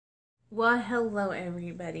Well, hello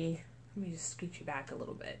everybody. Let me just scoot you back a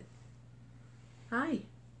little bit. Hi.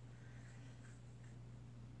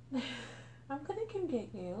 I'm gonna come get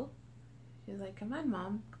you. She's like, come on,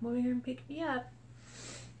 Mom. Come over here and pick me up.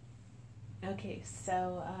 Okay,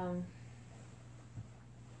 so,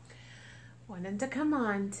 wanted to come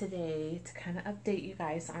on today to kind of update you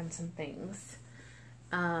guys on some things.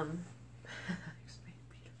 Here's my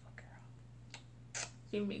beautiful girl.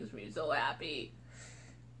 She makes me so happy.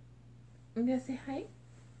 I'm gonna say hi.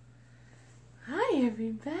 Hi,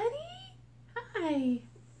 everybody. Hi.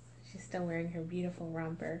 She's still wearing her beautiful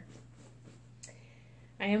romper.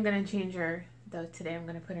 I am going to change her, though, today. I'm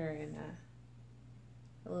going to put her in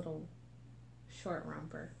a little short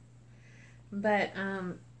romper. But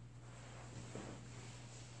I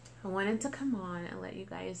wanted to come on and let you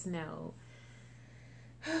guys know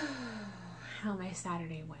how my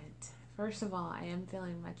Saturday went. First of all, I am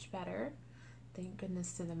feeling much better. Thank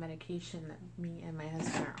goodness to the medication that me and my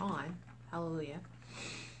husband are on. Hallelujah.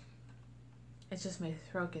 It's just my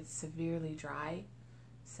throat gets severely dry.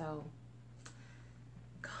 So,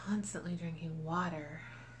 constantly drinking water.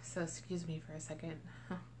 So, excuse me for a second.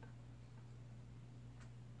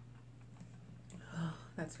 Oh,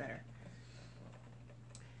 that's better.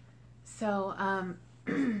 So,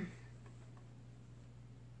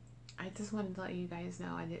 I just wanted to let you guys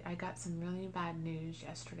know I got some really bad news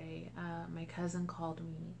yesterday. My cousin called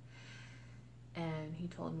me and he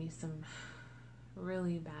told me some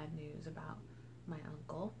really bad news about my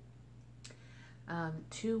uncle.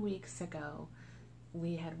 2 weeks ago,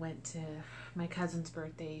 we had went to my cousin's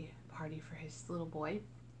birthday party for his little boy,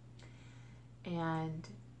 and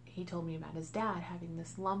he told me about his dad having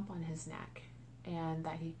this lump on his neck and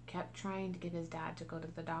that he kept trying to get his dad to go to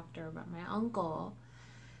the doctor, but my uncle,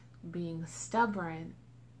 being stubborn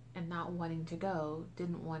and not wanting to go,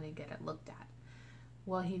 didn't want to get it looked at.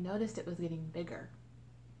 Well, he noticed it was getting bigger,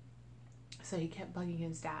 so he kept bugging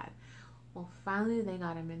his dad. Well, finally they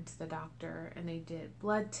got him into the doctor and they did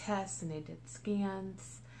blood tests and they did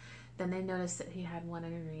scans. Then they noticed that he had one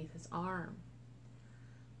underneath his arm.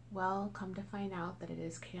 Well, come to find out that it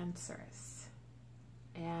is cancerous,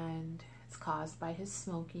 and it's caused by his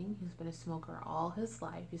smoking. He's been a smoker all his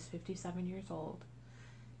life. He's 57 years old.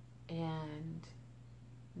 And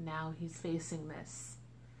now he's facing this.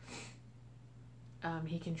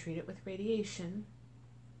 He can treat it with radiation,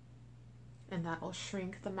 and that will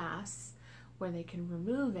shrink the mass where they can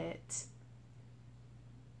remove it.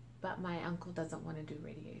 But my uncle doesn't want to do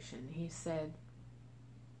radiation. He said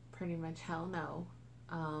pretty much hell no.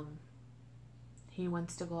 He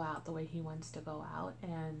wants to go out the way he wants to go out,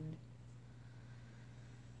 and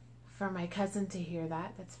for my cousin to hear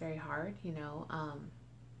that, that's very hard, you know.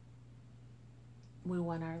 We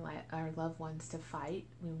want our loved ones to fight.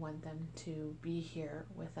 We want them to be here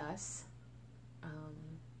with us.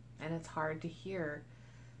 And it's hard to hear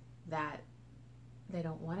that they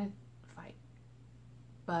don't want to fight.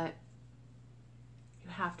 But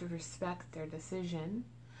you have to respect their decision.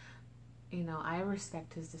 You know, I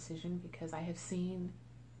respect his decision because I have seen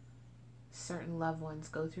certain loved ones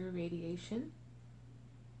go through radiation.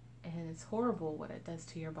 And it's horrible what it does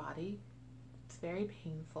to your body. It's very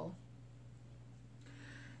painful.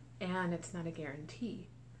 And it's not a guarantee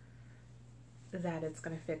that it's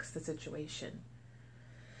going to fix the situation.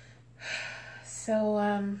 So,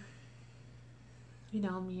 you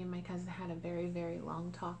know, me and my cousin had a very, very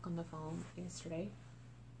long talk on the phone yesterday.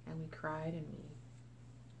 And we cried and we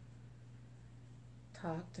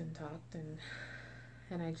talked and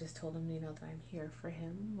I just told him, you know, that I'm here for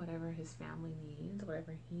him, whatever his family needs,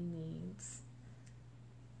 whatever he needs.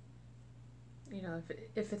 You know,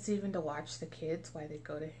 if it's even to watch the kids while they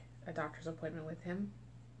go to a doctor's appointment with him,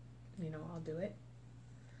 you know, I'll do it.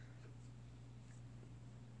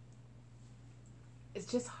 It's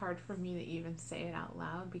just hard for me to even say it out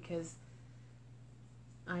loud because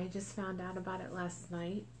I just found out about it last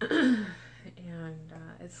night and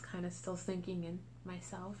it's kind of still sinking in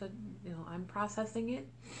myself, and you know, I'm processing it.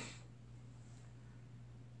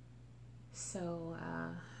 So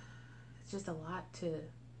it's just a lot to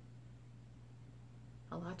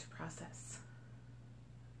process.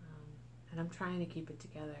 And I'm trying to keep it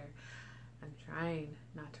together. I'm trying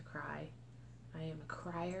not to cry. I am a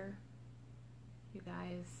crier, you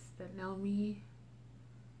guys that know me.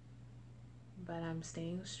 But I'm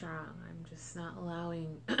staying strong. I'm just not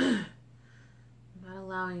allowing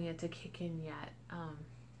it to kick in yet.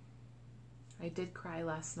 I did cry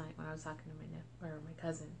last night when I was talking to my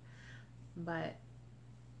cousin. But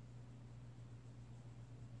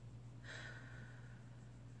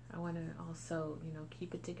I want to also, you know,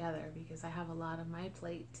 keep it together because I have a lot on my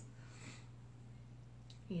plate.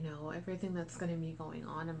 you know, everything that's going to be going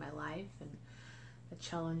on in my life and the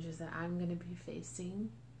challenges that I'm going to be facing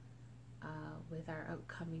with our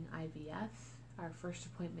upcoming IVF. Our first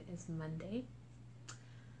appointment is Monday.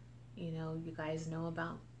 You know, you guys know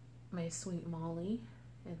about my sweet Molly,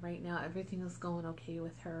 and right now everything is going okay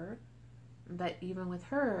with her. But even with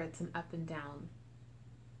her, it's an up and down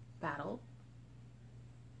battle.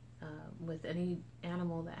 With any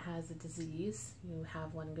animal that has a disease, you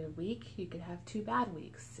have one good week, you could have 2 bad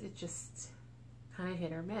weeks. It just kind of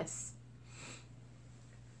hit or miss.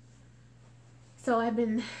 So I've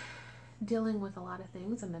been dealing with a lot of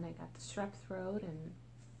things, and then I got the strep throat, and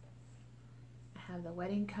I have the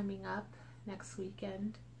wedding coming up next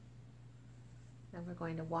weekend. Then we're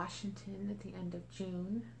going to Washington at the end of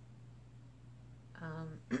June.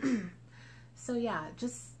 So yeah,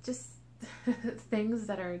 just things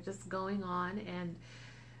that are just going on, and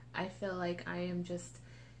I feel like I am just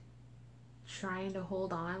trying to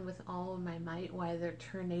hold on with all of my might while the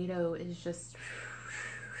tornado is just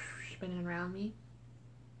spinning around me.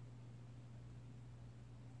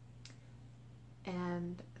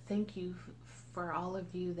 And thank you for all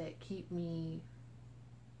of you that keep me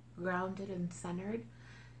grounded and centered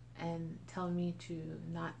and tell me to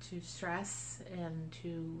not to stress and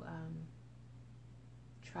to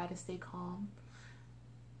try to stay calm.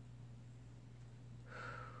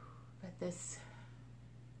 But this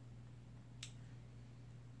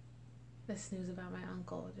news about my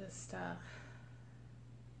uncle just kind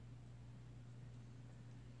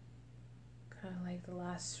of like the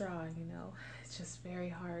last straw, you know. It's just very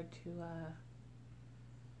hard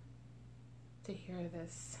to hear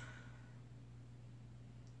this.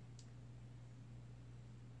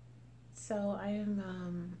 So I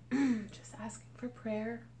am just asking for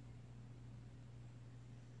prayer,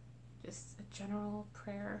 just a general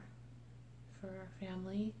prayer for our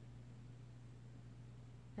family.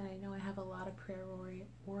 And I know I have a lot of prayer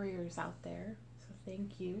warriors out there, so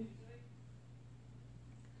thank you.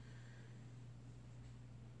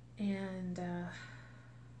 And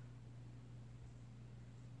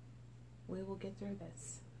we will get through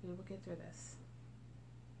this. We will get through this.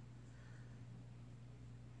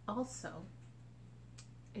 Also,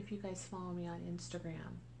 if you guys follow me on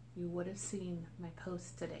Instagram, you would have seen my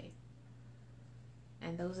post today.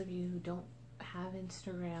 And those of you who don't have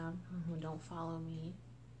Instagram, who don't follow me,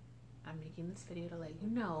 I'm making this video to let you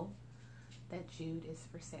know that Jude is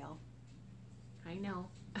for sale. I know.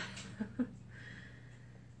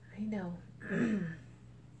 I know.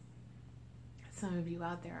 Some of you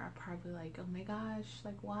out there are probably like, oh my gosh,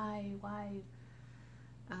 like why?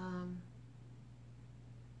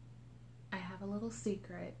 I have a little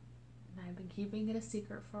secret, and I've been keeping it a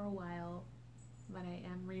secret for a while, but I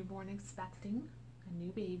am reborn expecting a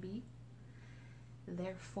new baby.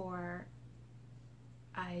 Therefore,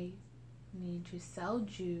 I need to sell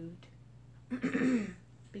Jude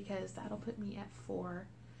because that'll put me at 4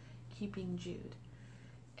 keeping Jude.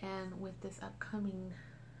 And with this upcoming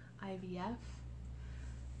IVF,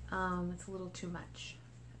 it's a little too much.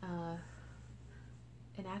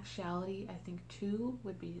 In actuality, I think 2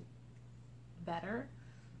 would be better,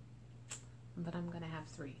 but I'm gonna have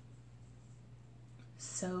 3.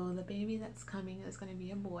 So the baby that's coming is going to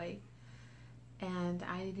be a boy, and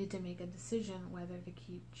I needed to make a decision whether to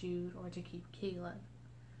keep Jude or to keep Caleb,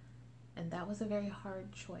 and that was a very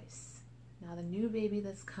hard choice. Now the new baby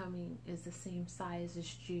that's coming is the same size as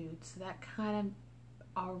Jude, so that kind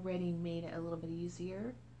of already made it a little bit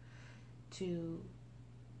easier to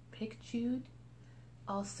pick Jude.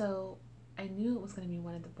 Also, I knew it was going to be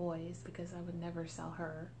one of the boys because I would never sell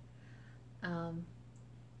her. And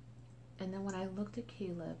then when I looked at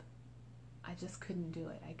Caleb, I just couldn't do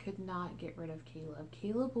it. I could not get rid of Caleb.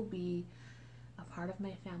 Caleb will be a part of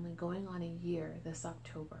my family going on a year this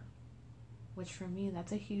October, which for me,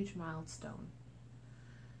 that's a huge milestone.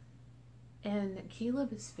 And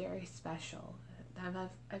Caleb is very special.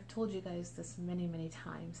 I've told you guys this many, many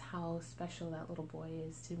times, how special that little boy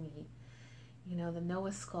is to me. You know, the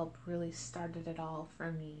Noah sculpt really started it all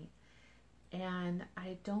for me. And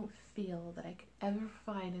I don't feel that I could ever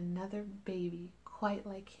find another baby quite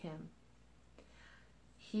like him.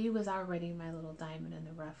 He was already my little diamond in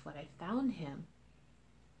the rough when I found him.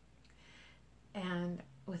 And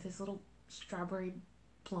with his little strawberry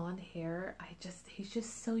blonde hair, he's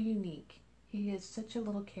just so unique. He is such a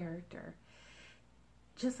little character.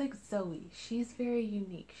 Just like Zoe, she's very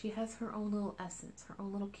unique. She has her own little essence, her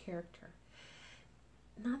own little character.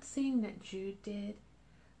 Not saying that Jude did,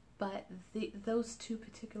 but those 2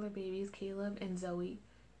 particular babies, Caleb and Zoe,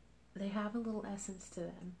 they have a little essence to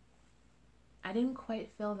them. I didn't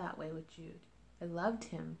quite feel that way with Jude. I loved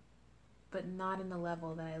him, but not in the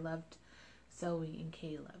level that I loved Zoe and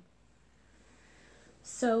Caleb.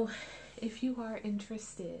 So if you are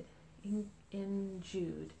interested in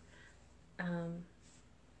Jude,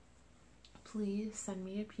 please send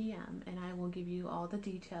me a PM and I will give you all the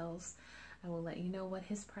details. I will let you know what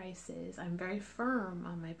his price is. I'm very firm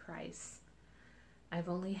on my price. I've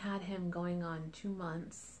only had him going on 2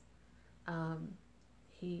 months.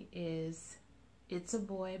 He is It's a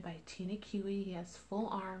Boy by Tina Kiwi. He has full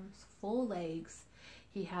arms, full legs.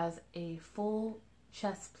 He has a full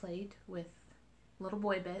chest plate with little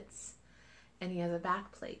boy bits, and he has a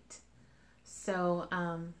back plate. So,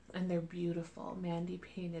 and they're beautiful. Mandy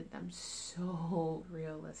painted them so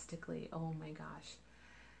realistically. Oh my gosh.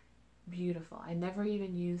 Beautiful. I never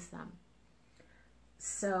even used them.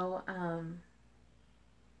 So,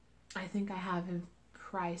 I think I have him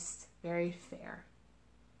priced very fair.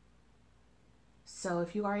 So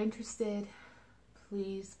if you are interested,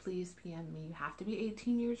 please, please PM me. You have to be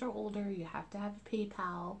 18 years or older. You have to have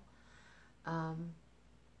PayPal.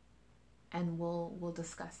 And we'll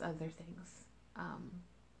discuss other things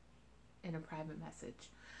in a private message.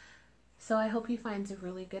 So I hope he finds a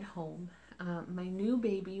really good home. My new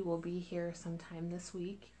baby will be here sometime this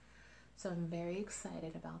week, so I'm very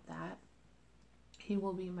excited about that. He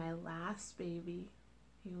will be my last baby.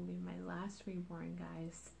 He will be my last reborn,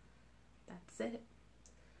 guys. That's it.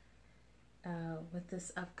 With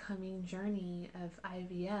this upcoming journey of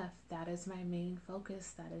IVF, that is my main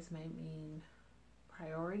focus. That is my main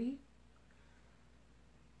priority.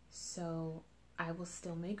 So I will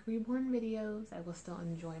still make reborn videos. I will still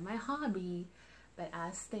enjoy my hobby. But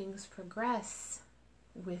as things progress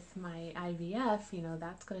with my IVF, you know,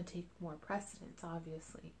 that's going to take more precedence,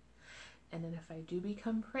 obviously. And then if I do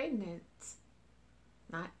become pregnant,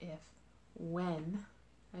 not if, when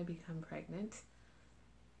I become pregnant,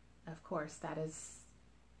 of course, that is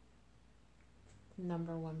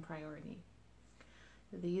 #1 priority.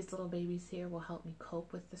 These little babies here will help me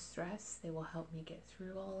cope with the stress. They will help me get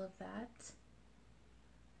through all of that.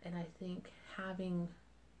 And I think having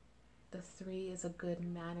the 3 is a good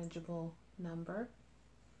manageable number.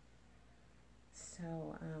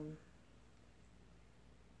 So,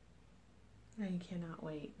 I cannot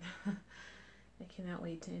wait. I cannot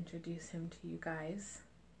wait to introduce him to you guys.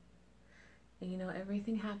 And you know,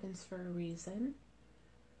 everything happens for a reason.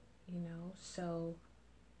 You know, so,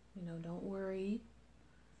 you know, don't worry.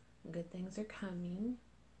 Good things are coming.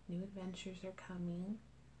 New adventures are coming.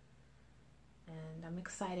 And I'm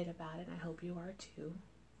excited about it. I hope you are too.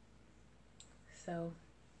 So,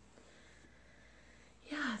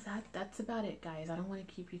 yeah, that's about it, guys. I don't want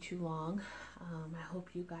to keep you too long. I hope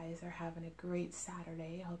you guys are having a great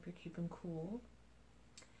Saturday. I hope you're keeping cool.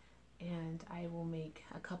 And I will make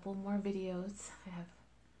a couple more videos. I have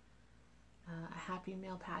a Happy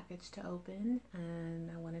Mail package to open,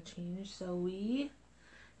 and I want to change Zoe,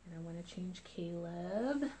 and I want to change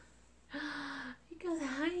Caleb. He goes,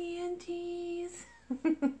 hi, aunties.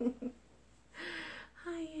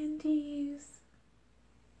 Hi, aunties.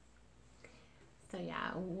 So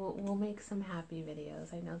yeah, we'll make some happy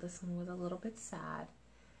videos. I know this one was a little bit sad,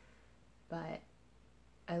 but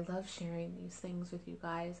I love sharing these things with you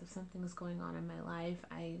guys. If something's going on in my life,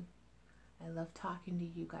 I love talking to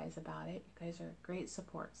you guys about it. You guys are a great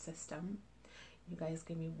support system. You guys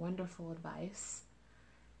give me wonderful advice,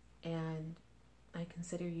 and I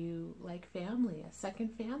consider you like family, a second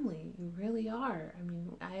family. You really are. I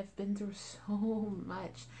mean, I have been through so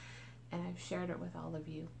much, and I've shared it with all of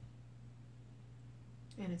you.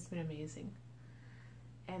 And it's been amazing.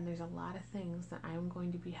 And there's a lot of things that I'm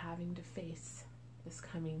going to be having to face this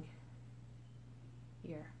coming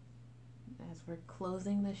year. As we're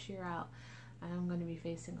closing this year out, I'm going to be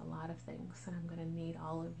facing a lot of things, and I'm going to need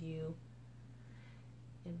all of you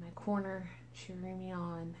in my corner, cheering me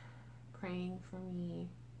on, praying for me,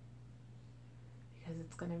 because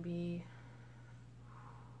it's going to be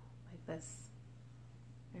like this.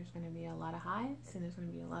 There's going to be a lot of highs, and there's going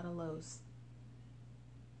to be a lot of lows.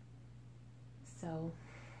 So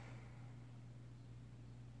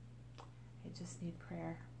I just need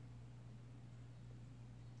prayer.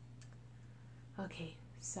 Okay,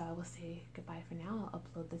 so I will say goodbye for now. I'll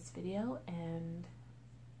upload this video, and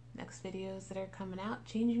next videos that are coming out,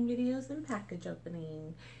 changing videos and package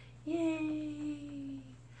opening. Yay!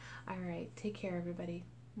 Alright, take care, everybody.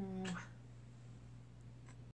 Mwah.